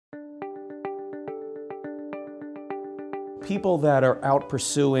people that are out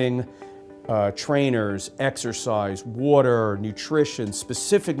pursuing trainers, exercise, water, nutrition,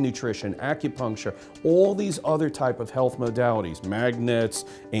 specific nutrition, acupuncture, all these other type of health modalities, magnets,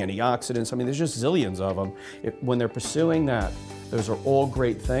 antioxidants, I mean, there's just zillions of them. When they're pursuing that, those are all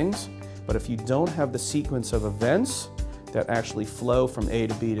great things, but if you don't have the sequence of events that actually flow from A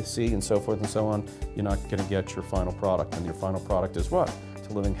to B to C and so forth and so on, you're not going to get your final product. And your final product is what?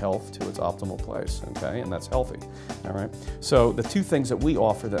 To living health to its optimal place, okay? And that's healthy, all right? So the two things that we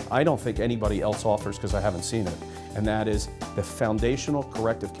offer that I don't think anybody else offers because I haven't seen it, and that is the foundational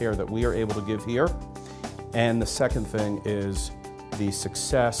corrective care that we are able to give here. And the second thing is the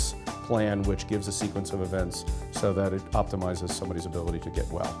success plan, which gives a sequence of events so that it optimizes somebody's ability to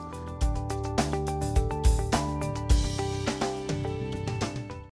get well.